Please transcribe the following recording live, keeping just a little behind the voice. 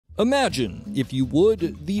Imagine, if you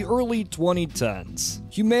would, the early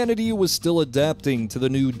 2010s. Humanity was still adapting to the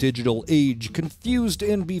new digital age, confused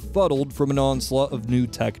and befuddled from an onslaught of new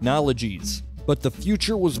technologies. But the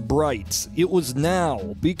future was bright. It was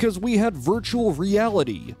now, because we had virtual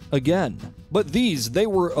reality again. But they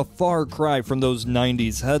were a far cry from those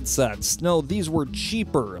 90s headsets. No, these were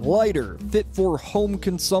cheaper, lighter, fit for home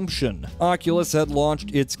consumption. Oculus had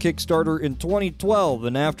launched its Kickstarter in 2012,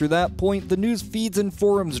 and after that point, the news feeds and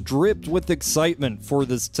forums dripped with excitement for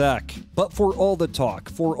this tech. But for all the talk,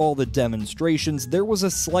 for all the demonstrations, there was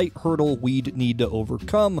a slight hurdle we'd need to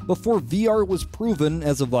overcome before VR was proven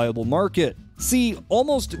as a viable market. See,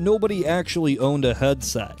 almost nobody actually owned a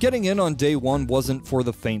headset. Getting in on day one wasn't for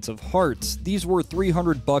the faint of heart. These were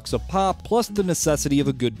 $300 a pop, plus the necessity of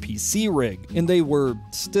a good PC rig, and they were,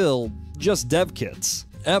 still, just dev kits.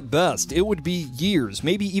 At best, it would be years,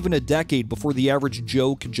 maybe even a decade before the average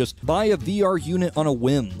Joe could just buy a VR unit on a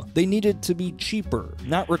whim. They needed to be cheaper,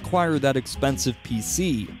 not require that expensive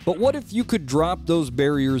PC. But what if you could drop those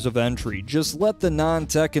barriers of entry, just let the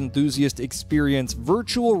non-tech enthusiast experience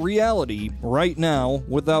virtual reality right now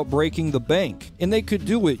without breaking the bank? And they could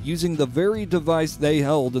do it using the very device they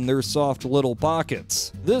held in their soft little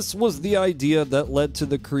pockets. This was the idea that led to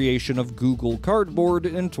the creation of Google Cardboard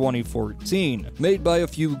in 2014. Made by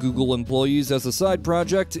a few Google employees as a side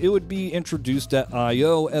project, it would be introduced at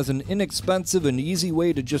I/O as an inexpensive and easy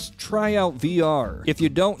way to just try out VR. If you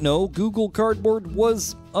don't know, Google Cardboard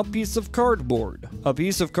was a piece of cardboard. A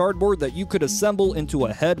piece of cardboard that you could assemble into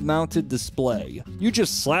a head-mounted display. You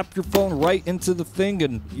just slap your phone right into the thing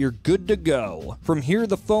and you're good to go. From here,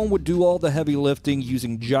 the phone would do all the heavy lifting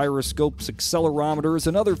using gyroscopes, accelerometers,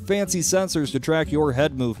 and other fancy sensors to track your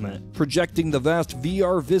head movement, projecting the vast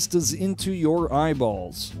VR vistas into your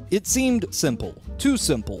eyeballs. It seemed simple. Too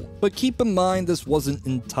simple. But keep in mind this wasn't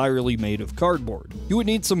entirely made of cardboard. You would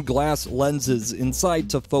need some glass lenses inside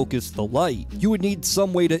to focus the light. You would need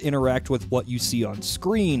some way to interact with what you see on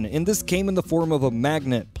screen, and this came in the form of a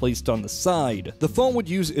magnet placed on the side. The phone would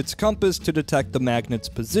use its compass to detect the magnet's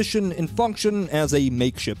position and function as a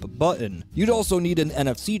makeshift button. You'd also need an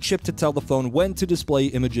NFC chip to tell the phone when to display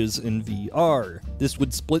images in VR. This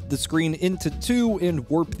would split the screen into two and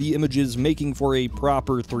warp the images, making for a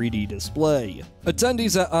proper 3D display.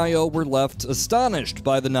 Attendees at I/O were left astonished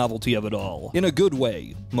by the novelty of it all. In a good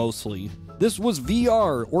way, mostly. This was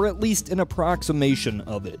VR, or at least an approximation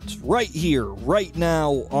of it, right here, right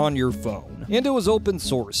now, on your phone. And it was open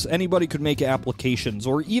source. Anybody could make applications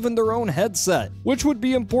or even their own headset, which would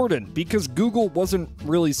be important because Google wasn't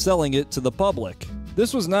really selling it to the public.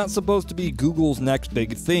 This was not supposed to be Google's next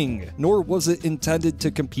big thing, nor was it intended to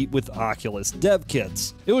compete with Oculus dev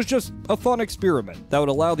kits. It was just a fun experiment that would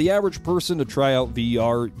allow the average person to try out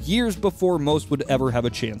VR years before most would ever have a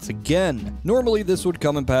chance again. Normally this would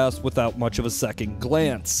come and pass without much of a second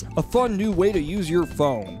glance. A fun new way to use your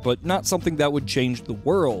phone, but not something that would change the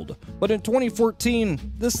world. But in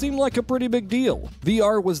 2014, this seemed like a pretty big deal.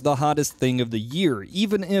 VR was the hottest thing of the year,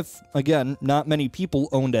 even if, again, not many people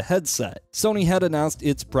owned a headset. Sony had announced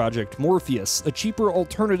its Project Morpheus, a cheaper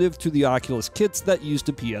alternative to the Oculus kits that used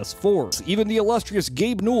a PS4. Even the illustrious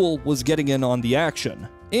Gabe Newell was getting in on the action.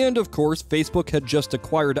 And of course, Facebook had just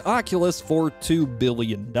acquired Oculus for $2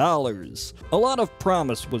 billion. A lot of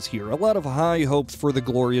promise was here, a lot of high hopes for the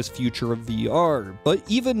glorious future of VR, but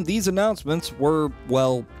even these announcements were,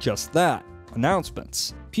 well, just that.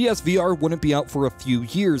 Announcements. PSVR wouldn't be out for a few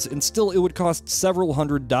years, and still it would cost several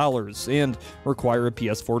 $100s and require a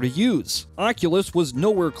PS4 to use. Oculus was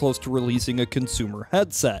nowhere close to releasing a consumer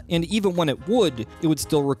headset, and even when it would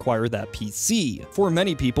still require that PC. For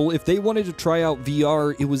many people, if they wanted to try out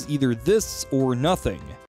VR, it was either this or nothing.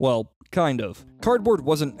 Well, kind of. Cardboard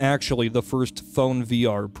wasn't actually the first phone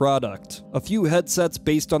VR product. A few headsets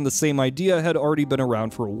based on the same idea had already been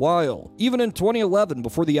around for a while. Even in 2011,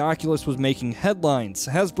 before the Oculus was making headlines,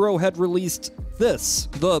 Hasbro had released this,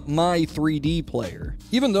 the My 3D player.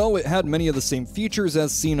 Even though it had many of the same features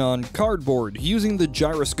as seen on Cardboard, using the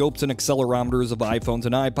gyroscopes and accelerometers of iPhones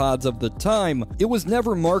and iPods of the time, it was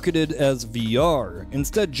never marketed as VR,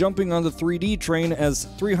 instead jumping on the 3D train as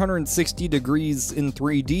 360 degrees in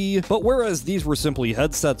 3D. But whereas these were simply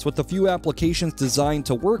headsets with a few applications designed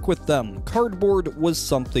to work with them, Cardboard was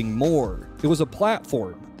something more. It was a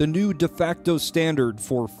platform, the new de facto standard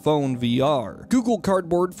for phone VR. Google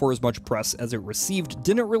Cardboard, for as much press as it received,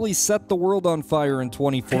 didn't really set the world on fire in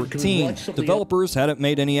 2014. Developers hadn't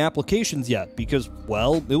made any applications yet because,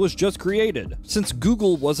 well, it was just created. Since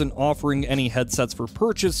Google wasn't offering any headsets for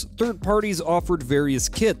purchase, third parties offered various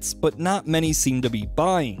kits, but not many seemed to be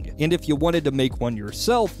buying. And if you wanted to make one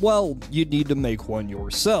yourself, well, you'd need to make one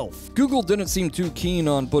yourself. Google didn't seem too keen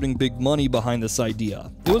on putting big money behind this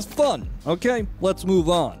idea. It was fun, okay? Let's move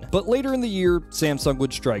on. But later in the year, Samsung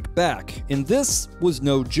would strike back, and this was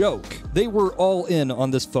no joke. They were all in on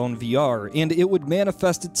this phone VR, and it would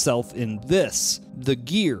manifest itself in this, the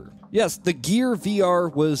Gear. Yes, the Gear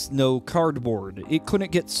VR was no cardboard. It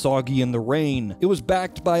couldn't get soggy in the rain. It was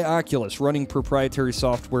backed by Oculus, running proprietary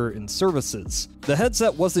software and services. The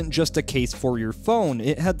headset wasn't just a case for your phone,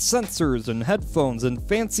 it had sensors and headphones and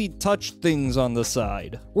fancy touch things on the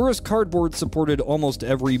side. Whereas cardboard supported almost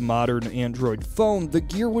every modern Android phone, the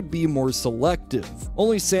Gear would be more selective.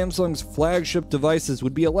 Only Samsung's flagship devices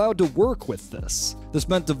would be allowed to work with this. This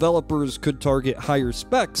meant developers could target higher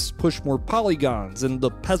specs, push more polygons, and the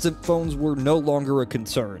peasant phones were no longer a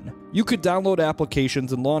concern. You could download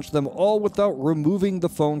applications and launch them all without removing the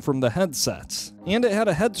phone from the headset. And it had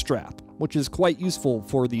a head strap, which is quite useful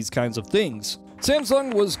for these kinds of things.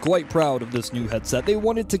 Samsung was quite proud of this new headset. They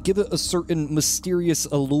wanted to give it a certain mysterious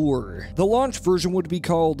allure. The launch version would be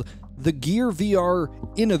called the Gear VR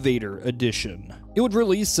Innovator Edition. It would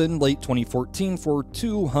release in late 2014 for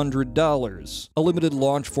 $200. A limited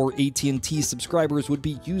launch for AT&T subscribers would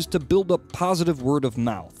be used to build up positive word of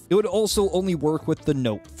mouth. It would also only work with the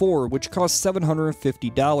Note 4, which cost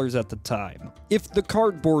 $750 at the time. If the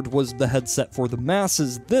cardboard was the headset for the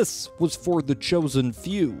masses, this was for the chosen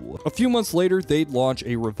few. A few months later, they'd launch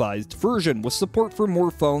a revised version with support for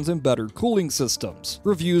more phones and better cooling systems.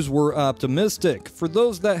 Reviews were optimistic. For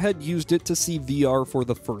those that had used it to see VR for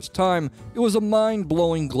the first time, it was a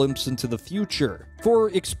mind-blowing glimpse into the future. For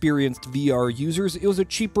experienced VR users, it was a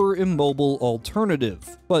cheaper and mobile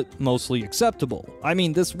alternative, but mostly acceptable. I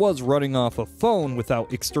mean, this was running off a phone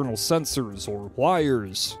without external sensors or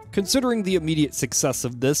wires. Considering the immediate success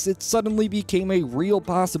of this, it suddenly became a real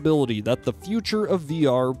possibility that the future of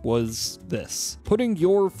VR was this: putting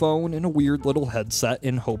your phone in a weird little headset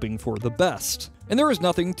and hoping for the best. And there is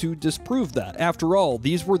nothing to disprove that. After all,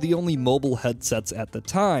 these were the only mobile headsets at the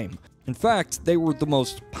time. In fact, they were the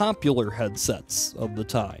most popular headsets of the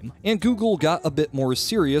time, and Google got a bit more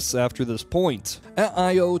serious after this point. At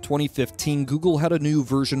I/O 2015, Google had a new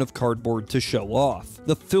version of cardboard to show off.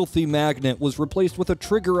 The filthy magnet was replaced with a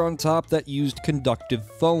trigger on top that used conductive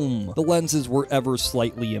foam. The lenses were ever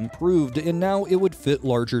slightly improved, and now it would fit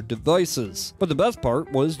larger devices. But the best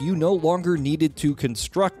part was you no longer needed to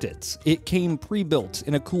construct it. It came pre-built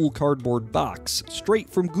in a cool cardboard box, straight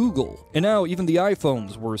from Google. And now even the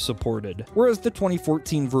iPhones were supported. Whereas the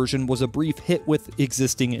 2014 version was a brief hit with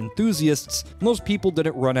existing enthusiasts, most people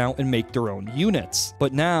didn't run out and make their own units.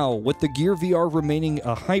 But now, with the Gear VR remaining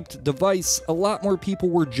a hyped device, a lot more people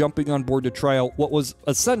were jumping on board to try out what was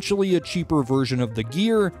essentially a cheaper version of the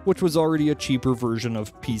Gear, which was already a cheaper version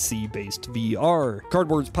of PC-based VR.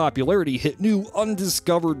 Cardboard's popularity hit new,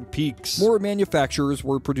 undiscovered peaks. More manufacturers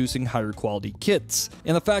were producing higher quality kits,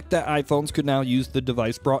 and the fact that iPhones could now use the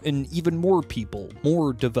device brought in even more people,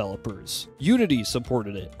 more developers. Unity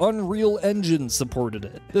supported it. Unreal Engine supported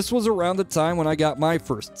it. This was around the time when I got my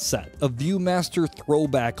first set, a Viewmaster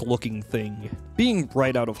throwback looking thing. Being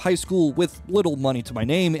right out of high school with little money to my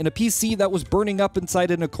name and a PC that was burning up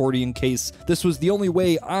inside an accordion case, this was the only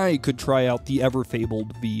way I could try out the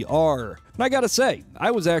ever-fabled VR. And I gotta say,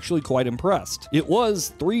 I was actually quite impressed. It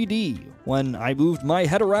was 3D. When I moved my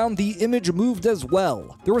head around, the image moved as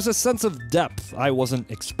well. There was a sense of depth I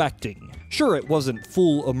wasn't expecting. Sure, it wasn't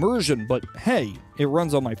full immersion, but hey, it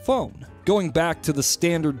runs on my phone. Going back to the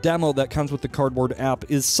standard demo that comes with the Cardboard app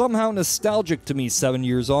is somehow nostalgic to me 7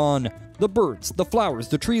 years on. The birds, the flowers,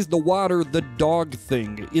 the trees, the water, the dog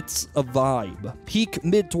thing. It's a vibe. Peak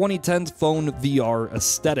mid-2010s phone VR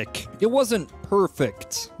aesthetic. It wasn't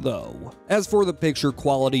perfect, though. As for the picture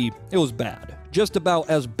quality, it was bad. Just about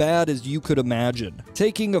as bad as you could imagine.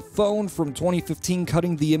 Taking a phone from 2015,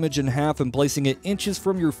 cutting the image in half and placing it inches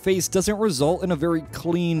from your face doesn't result in a very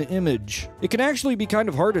clean image. It can actually be kind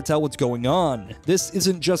of hard to tell what's going on. This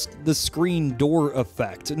isn't just the screen door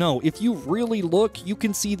effect. No, if you really look, you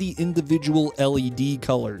can see the individual LED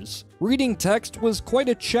colors. Reading text was quite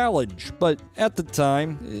a challenge, but at the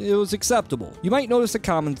time, it was acceptable. You might notice a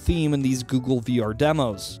common theme in these Google VR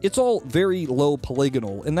demos. It's all very low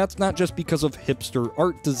polygonal, and that's not just because of hipster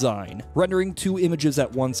art design. Rendering 2 images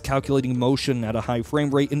at once, calculating motion at a high frame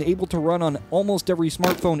rate, and able to run on almost every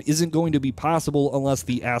smartphone isn't going to be possible unless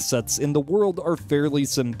the assets in the world are fairly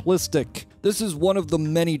simplistic. This is one of the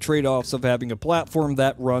many trade-offs of having a platform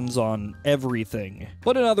that runs on everything.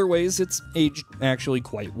 But in other ways, it's aged actually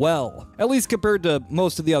quite well, at least compared to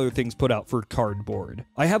most of the other things put out for Cardboard.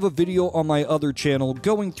 I have a video on my other channel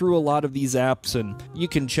going through a lot of these apps, and you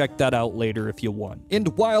can check that out later if you want. And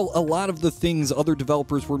while a lot of the things other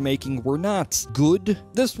developers were making were not good,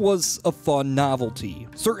 this was a fun novelty.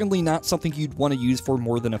 Certainly not something you'd want to use for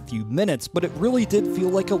more than a few minutes, but it really did feel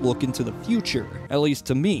like a look into the future, at least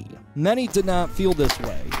to me. Many did not feel this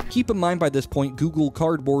way. Keep in mind by this point, Google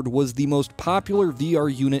Cardboard was the most popular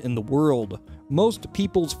VR unit in the world. Most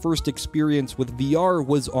people's first experience with VR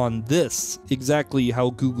was on this, exactly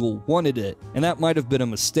how Google wanted it, and that might have been a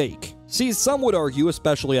mistake. See, some would argue,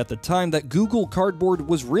 especially at the time, that Google Cardboard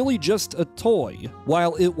was really just a toy.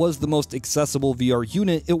 While it was the most accessible VR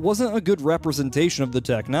unit, it wasn't a good representation of the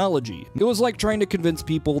technology. It was like trying to convince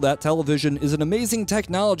people that television is an amazing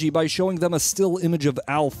technology by showing them a still image of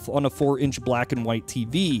Alf on a 4-inch black and white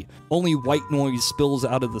TV. Only white noise spills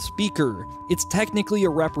out of the speaker. It's technically a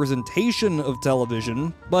representation of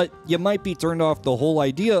television, but you might be turned off the whole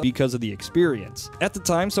idea because of the experience. At the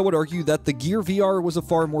time, some would argue that the Gear VR was a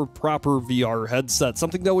far more proper VR headset,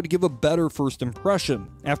 something that would give a better first impression.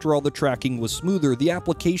 After all, the tracking was smoother, the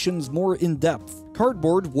applications more in-depth.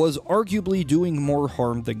 Cardboard was arguably doing more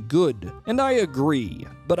harm than good, and I agree,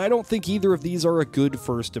 but I don't think either of these are a good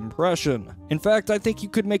first impression. In fact, I think you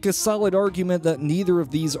could make a solid argument that neither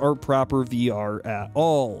of these are proper VR at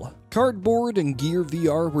all. Cardboard and Gear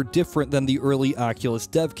VR were different than the early Oculus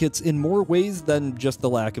dev kits in more ways than just the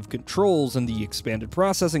lack of controls and the expanded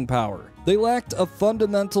processing power. They lacked a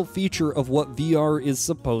fundamental feature of what VR is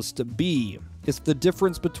supposed to be. It's the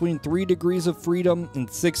difference between 3 degrees of freedom and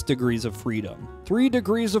 6 degrees of freedom. 3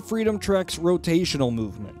 degrees of freedom tracks rotational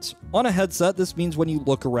movement. On a headset, this means when you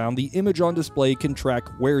look around, the image on display can track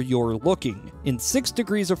where you're looking. In 6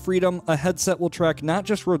 degrees of freedom, a headset will track not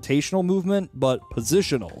just rotational movement, but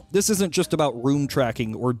positional. This isn't just about room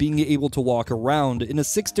tracking or being able to walk around. In a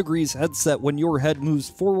 6 degrees headset, when your head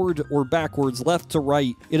moves forward or backwards, left to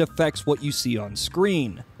right, it affects what you see on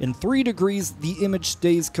screen. In 3 degrees, the image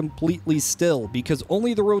stays completely still because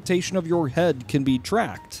only the rotation of your head can be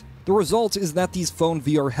tracked. The result is that these phone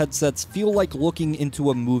VR headsets feel like looking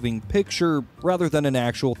into a moving picture rather than an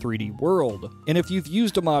actual 3D world. And if you've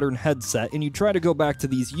used a modern headset and you try to go back to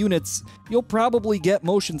these units, you'll probably get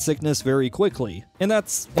motion sickness very quickly. And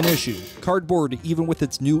that's an issue. Cardboard, even with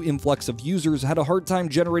its new influx of users, had a hard time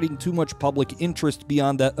generating too much public interest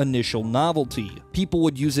beyond that initial novelty. People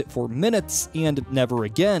would use it for minutes and never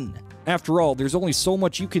again. After all, there's only so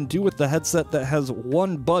much you can do with the headset that has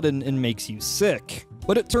one button and makes you sick.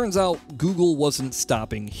 But it turns out Google wasn't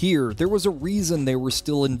stopping here. There was a reason they were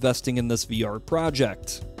still investing in this VR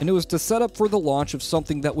project, and it was to set up for the launch of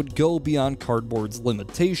something that would go beyond Cardboard's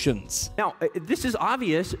limitations. Now, this is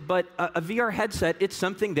obvious, but a VR headset, it's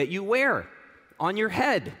something that you wear on your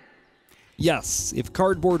head. Yes, if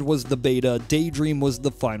Cardboard was the beta, Daydream was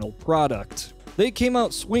the final product. They came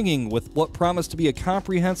out swinging with what promised to be a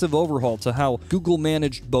comprehensive overhaul to how Google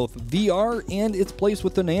managed both VR and its place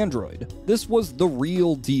within Android. This was the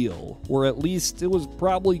real deal, or at least it was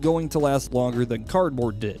probably going to last longer than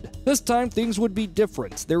Cardboard did. This time things would be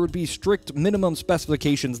different. There would be strict minimum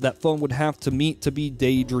specifications that phone would have to meet to be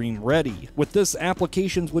Daydream ready. With this,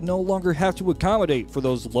 applications would no longer have to accommodate for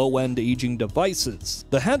those low-end aging devices.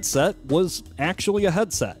 The headset was actually a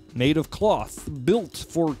headset, made of cloth, built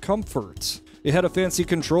for comfort. It had a fancy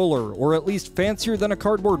controller, or at least fancier than a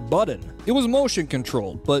Cardboard button. It was motion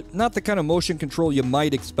controlled, but not the kind of motion control you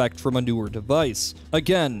might expect from a newer device.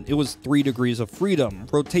 Again, it was 3 degrees of freedom.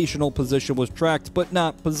 Rotational position was tracked, but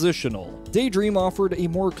not positional. Daydream offered a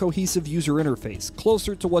more cohesive user interface,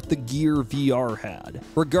 closer to what the Gear VR had.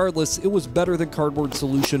 Regardless, it was better than Cardboard's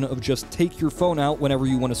solution of just take your phone out whenever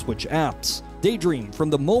you want to switch apps. Daydream,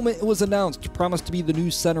 from the moment it was announced, promised to be the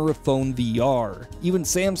new center of phone VR. Even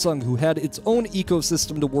Samsung, who had its own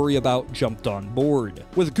ecosystem to worry about, jumped on board.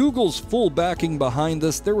 With Google's full backing behind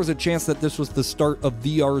this, there was a chance that this was the start of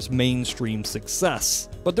VR's mainstream success.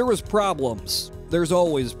 But there was problems. There's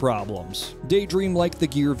always problems. Daydream, like the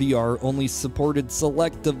Gear VR, only supported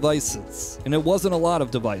select devices, and it wasn't a lot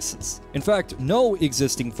of devices. In fact, no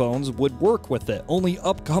existing phones would work with it, only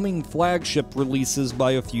upcoming flagship releases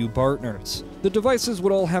by a few partners. The devices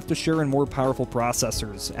would all have to share in more powerful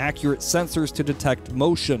processors, accurate sensors to detect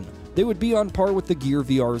motion, They would be on par with the Gear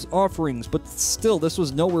VR's offerings, but still, this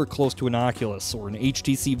was nowhere close to an Oculus or an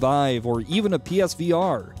HTC Vive or even a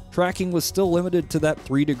PSVR. Tracking was still limited to that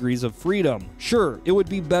 3 degrees of freedom. Sure, it would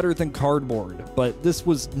be better than cardboard, but this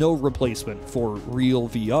was no replacement for real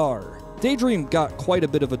VR. Daydream got quite a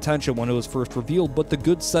bit of attention when it was first revealed, but the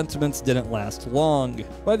good sentiments didn't last long.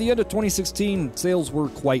 By the end of 2016, sales were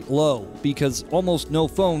quite low, because almost no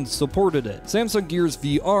phones supported it. Samsung Gear's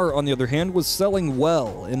VR, on the other hand, was selling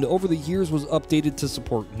well, and over the years was updated to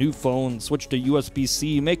support new phones, switch to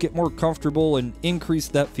USB-C, make it more comfortable, and increase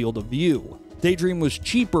that field of view. Daydream was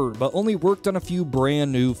cheaper, but only worked on a few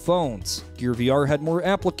brand new phones. Gear VR had more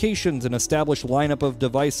applications, an established lineup of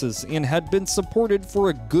devices, and had been supported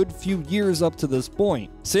for a good few years up to this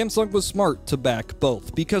point. Samsung was smart to back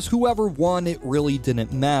both, because whoever won, it really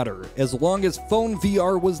didn't matter. As long as phone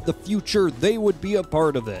VR was the future, they would be a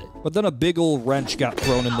part of it. But then a big ol' wrench got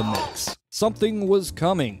thrown in the mix. Something was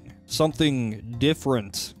coming. Something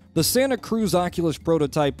different. The Santa Cruz Oculus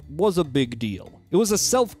prototype was a big deal. It was a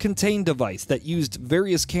self-contained device that used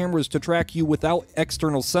various cameras to track you without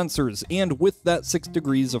external sensors and with that 6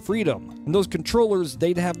 degrees of freedom. And those controllers,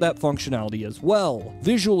 they'd have that functionality as well.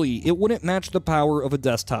 Visually, it wouldn't match the power of a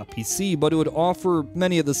desktop PC, but it would offer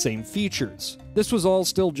many of the same features. This was all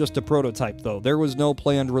still just a prototype though, there was no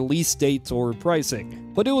planned release date or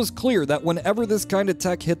pricing. But it was clear that whenever this kind of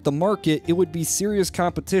tech hit the market, it would be serious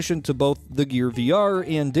competition to both the Gear VR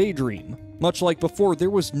and Daydream. Much like before, there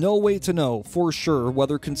was no way to know for sure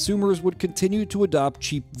whether consumers would continue to adopt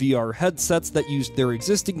cheap VR headsets that used their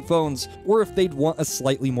existing phones, or if they'd want a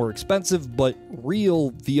slightly more expensive but real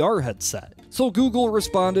VR headset. So Google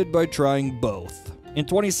responded by trying both. In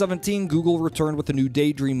 2017, Google returned with a new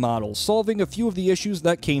Daydream model, solving a few of the issues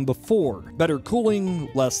that came before. Better cooling,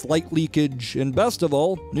 less light leakage, and best of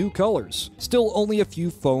all, new colors. Still, only a few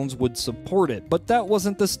phones would support it, but that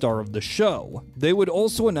wasn't the star of the show. They would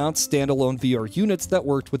also announce standalone VR units that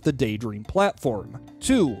worked with the Daydream platform.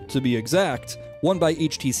 2, to be exact. One by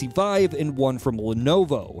HTC Vive and one from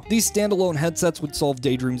Lenovo. These standalone headsets would solve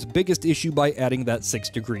Daydream's biggest issue by adding that 6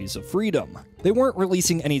 degrees of freedom. They weren't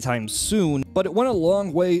releasing anytime soon, but it went a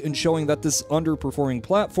long way in showing that this underperforming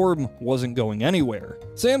platform wasn't going anywhere.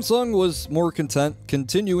 Samsung was more content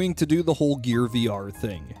continuing to do the whole Gear VR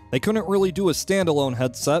thing. They couldn't really do a standalone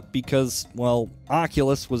headset because, well,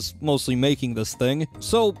 Oculus was mostly making this thing,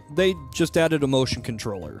 so they just added a motion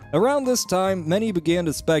controller. Around this time, many began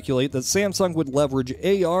to speculate that Samsung would leverage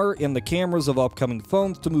AR and the cameras of upcoming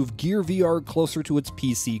phones to move Gear VR closer to its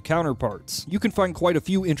PC counterparts. You can find quite a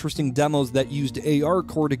few interesting demos that used AR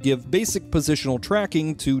core to give basic positional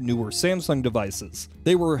tracking to newer Samsung devices.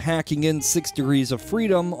 They were hacking in 6 degrees of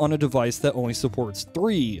freedom on a device that only supports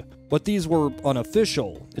 3. But these were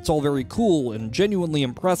unofficial. It's all very cool and genuinely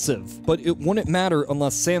impressive, but it wouldn't matter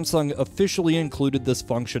unless Samsung officially included this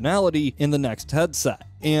functionality in the next headset.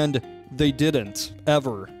 And they didn't,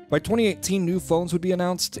 ever. By 2018, new phones would be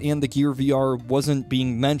announced, and the Gear VR wasn't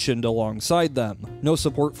being mentioned alongside them. No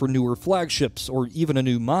support for newer flagships, or even a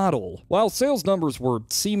new model. While sales numbers were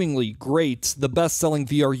seemingly great, the best-selling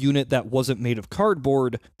VR unit that wasn't made of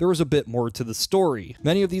cardboard, there was a bit more to the story.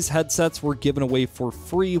 Many of these headsets were given away for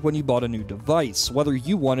free when you bought a new device, whether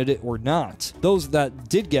you wanted it or not. Those that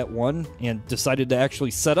did get one, and decided to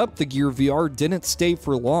actually set up the Gear VR, didn't stay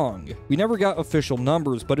for long. We never got official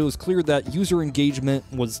numbers, but it was clear that user engagement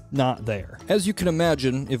was not there. As you can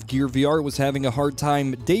imagine, if Gear VR was having a hard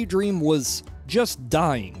time, Daydream was just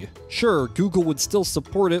dying. Sure, Google would still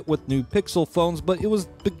support it with new Pixel phones, but it was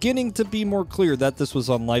beginning to be more clear that this was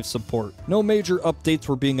on life support. No major updates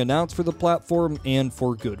were being announced for the platform, and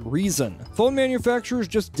for good reason. Phone manufacturers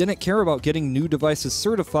just didn't care about getting new devices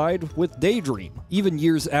certified with Daydream. Even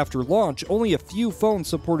years after launch, only a few phones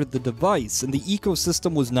supported the device, and the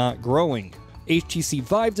ecosystem was not growing. HTC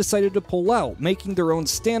Vive decided to pull out, making their own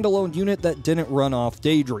standalone unit that didn't run off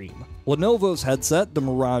Daydream. Lenovo's headset, the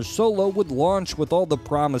Mirage Solo, would launch with all the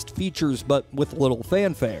promised features, but with little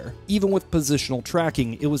fanfare. Even with positional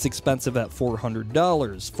tracking, it was expensive at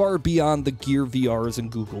 $400, far beyond the Gear VRs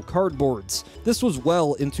and Google Cardboards. This was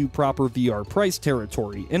well into proper VR price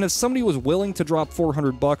territory, and if somebody was willing to drop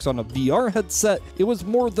 $400 on a VR headset, it was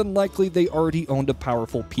more than likely they already owned a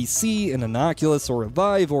powerful PC, an Oculus or a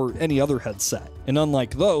Vive or any other headset. And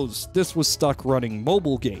unlike those, this was stuck running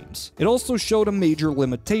mobile games. It also showed a major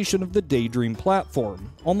limitation of the Daydream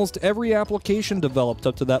platform. Almost every application developed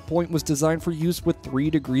up to that point was designed for use with 3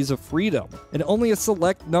 degrees of freedom, and only a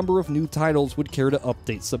select number of new titles would care to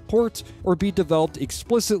update support or be developed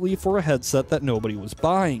explicitly for a headset that nobody was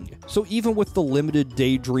buying. So even with the limited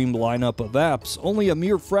Daydream lineup of apps, only a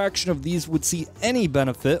mere fraction of these would see any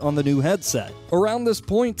benefit on the new headset. Around this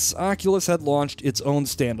point, Oculus had launched its own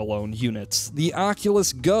standalone units, the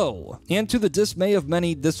Oculus Go, and to the dismay of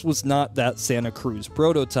many, this was not that Santa Cruz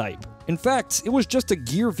prototype. In fact, it was just a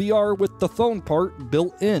Gear VR with the phone part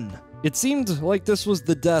built in. It seemed like this was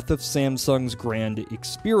the death of Samsung's grand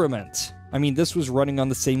experiment. I mean, this was running on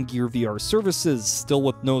the same Gear VR services, still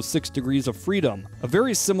with no 6 degrees of freedom. A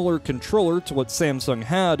very similar controller to what Samsung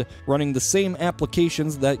had, running the same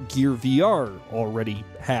applications that Gear VR already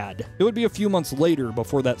had. It would be a few months later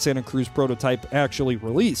before that Santa Cruz prototype actually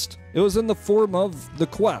released. It was in the form of the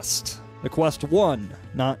Quest. The Quest 1,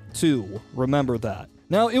 not 2. Remember that.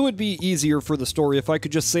 Now, it would be easier for the story if I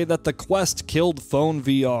could just say that the Quest killed phone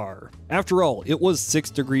VR. After all, it was 6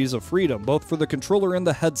 degrees of freedom, both for the controller and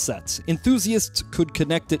the headset. Enthusiasts could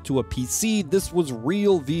connect it to a PC, this was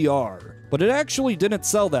real VR. But it actually didn't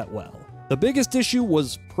sell that well. The biggest issue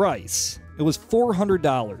was price. It was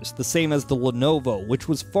 $400, the same as the Lenovo, which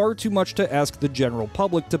was far too much to ask the general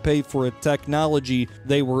public to pay for a technology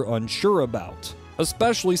they were unsure about.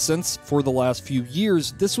 Especially since, for the last few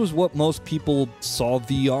years, this was what most people saw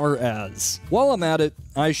VR as. While I'm at it,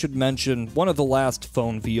 I should mention one of the last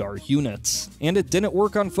phone VR units, and it didn't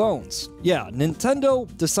work on phones. Yeah, Nintendo,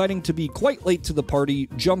 deciding to be quite late to the party,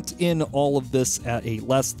 jumped in all of this at a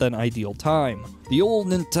less than ideal time. The old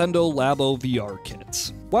Nintendo Labo VR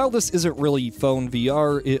kit. While this isn't really phone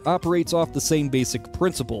VR, it operates off the same basic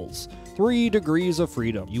principles. 3 degrees of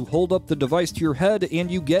freedom. You hold up the device to your head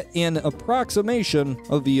and you get an approximation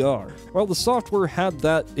of VR. While the software had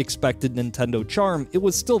that expected Nintendo charm, it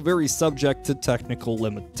was still very subject to technical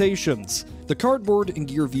limitations. The cardboard in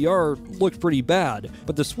Gear VR looked pretty bad,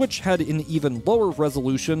 but the Switch had an even lower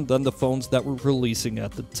resolution than the phones that were releasing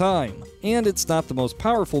at the time. And it's not the most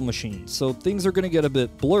powerful machine, so things are going to get a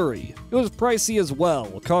bit blurry. It was pricey as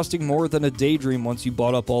well, costing more than a Daydream once you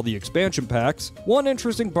bought up all the expansion packs. One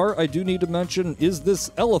interesting part I do need to mention is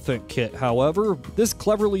this elephant kit, however. This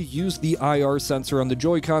cleverly used the IR sensor on the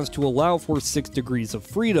Joy-Cons to allow for 6 degrees of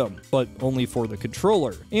freedom, but only for the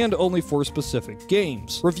controller, and only for specific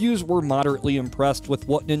games. Reviews were moderately impressed with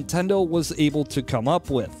what Nintendo was able to come up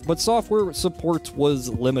with, but software support was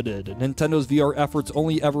limited. Nintendo's VR efforts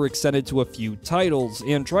only ever extended to a few titles,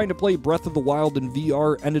 and trying to play Breath of the Wild in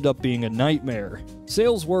VR ended up being a nightmare.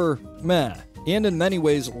 Sales were meh, and in many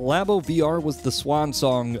ways, Labo VR was the swan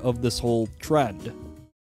song of this whole trend.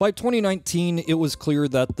 By 2019, it was clear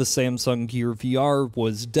that the Samsung Gear VR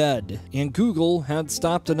was dead, and Google had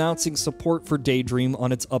stopped announcing support for Daydream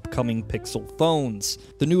on its upcoming Pixel phones.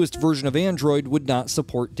 The newest version of Android would not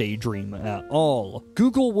support Daydream at all.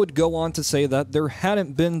 Google would go on to say that there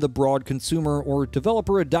hadn't been the broad consumer or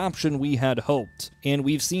developer adoption we had hoped, and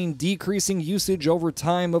we've seen decreasing usage over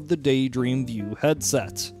time of the Daydream View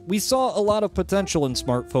headset. We saw a lot of potential in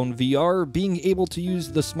smartphone VR, being able to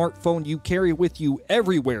use the smartphone you carry with you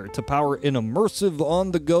everywhere to power an immersive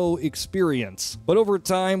on-the-go experience. But over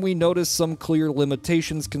time, we noticed some clear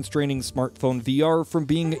limitations constraining smartphone VR from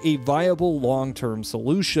being a viable long-term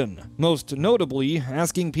solution. Most notably,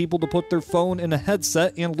 asking people to put their phone in a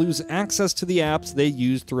headset and lose access to the apps they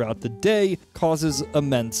use throughout the day causes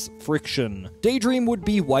immense friction. Daydream would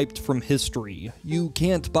be wiped from history. You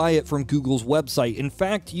can't buy it from Google's website. In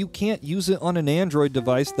fact, you can't use it on an Android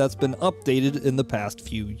device that's been updated in the past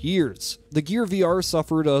few years. The Gear VR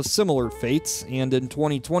suffered a similar fate, and in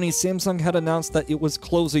 2020, Samsung had announced that it was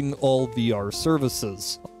closing all VR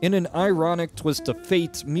services. In an ironic twist of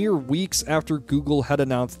fate, mere weeks after Google had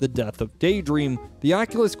announced the death of Daydream, the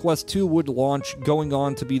Oculus Quest 2 would launch, going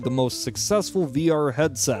on to be the most successful VR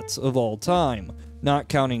headset of all time. Not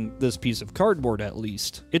counting this piece of cardboard, at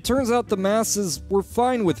least. It turns out the masses were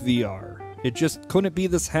fine with VR. It just couldn't be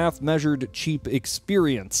this half-measured, cheap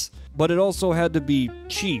experience. But it also had to be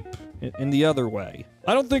cheap in the other way.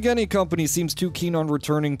 I don't think any company seems too keen on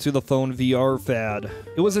returning to the phone VR fad.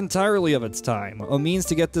 It was entirely of its time, a means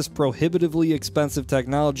to get this prohibitively expensive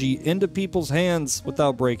technology into people's hands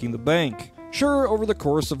without breaking the bank. Sure, over the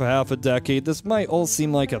course of half a decade, this might all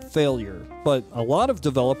seem like a failure, but a lot of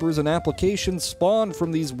developers and applications spawned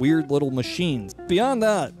from these weird little machines. Beyond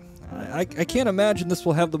that, I can't imagine this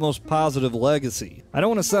will have the most positive legacy. I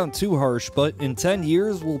don't want to sound too harsh, but in 10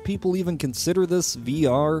 years, will people even consider this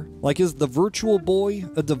VR? Like, is the Virtual Boy,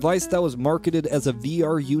 a device that was marketed as a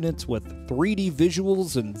VR unit with 3D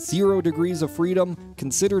visuals and 0 degrees of freedom,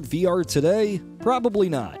 considered VR today? Probably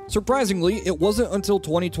not. Surprisingly, it wasn't until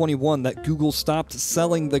 2021 that Google stopped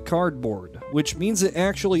selling the cardboard, which means it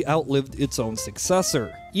actually outlived its own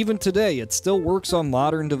successor. Even today, it still works on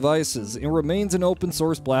modern devices and remains an open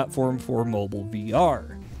source platform for mobile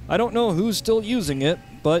VR. I don't know who's still using it,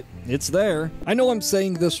 but it's there. I know I'm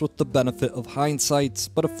saying this with the benefit of hindsight,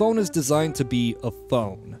 but a phone is designed to be a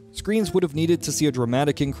phone. Screens would have needed to see a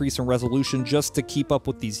dramatic increase in resolution just to keep up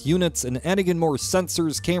with these units, and adding in more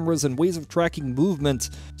sensors, cameras, and ways of tracking movement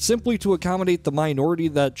simply to accommodate the minority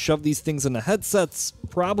that shoved these things into headsets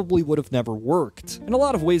probably would have never worked. In a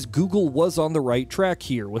lot of ways, Google was on the right track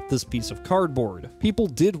here with this piece of cardboard. People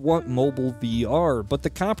did want mobile VR, but the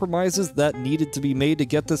compromises that needed to be made to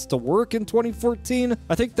get this to work in 2014,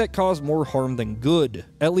 I think that caused more harm than good,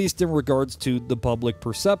 at least in regards to the public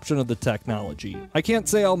perception of the technology. I can't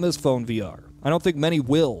say I'll miss phone VR. I don't think many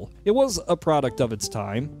will. It was a product of its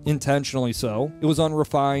time, intentionally so. It was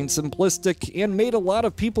unrefined, simplistic, and made a lot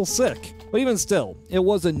of people sick. But even still, it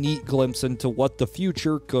was a neat glimpse into what the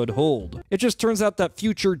future could hold. It just turns out that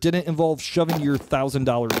future didn't involve shoving your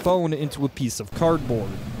 $1,000 phone into a piece of cardboard.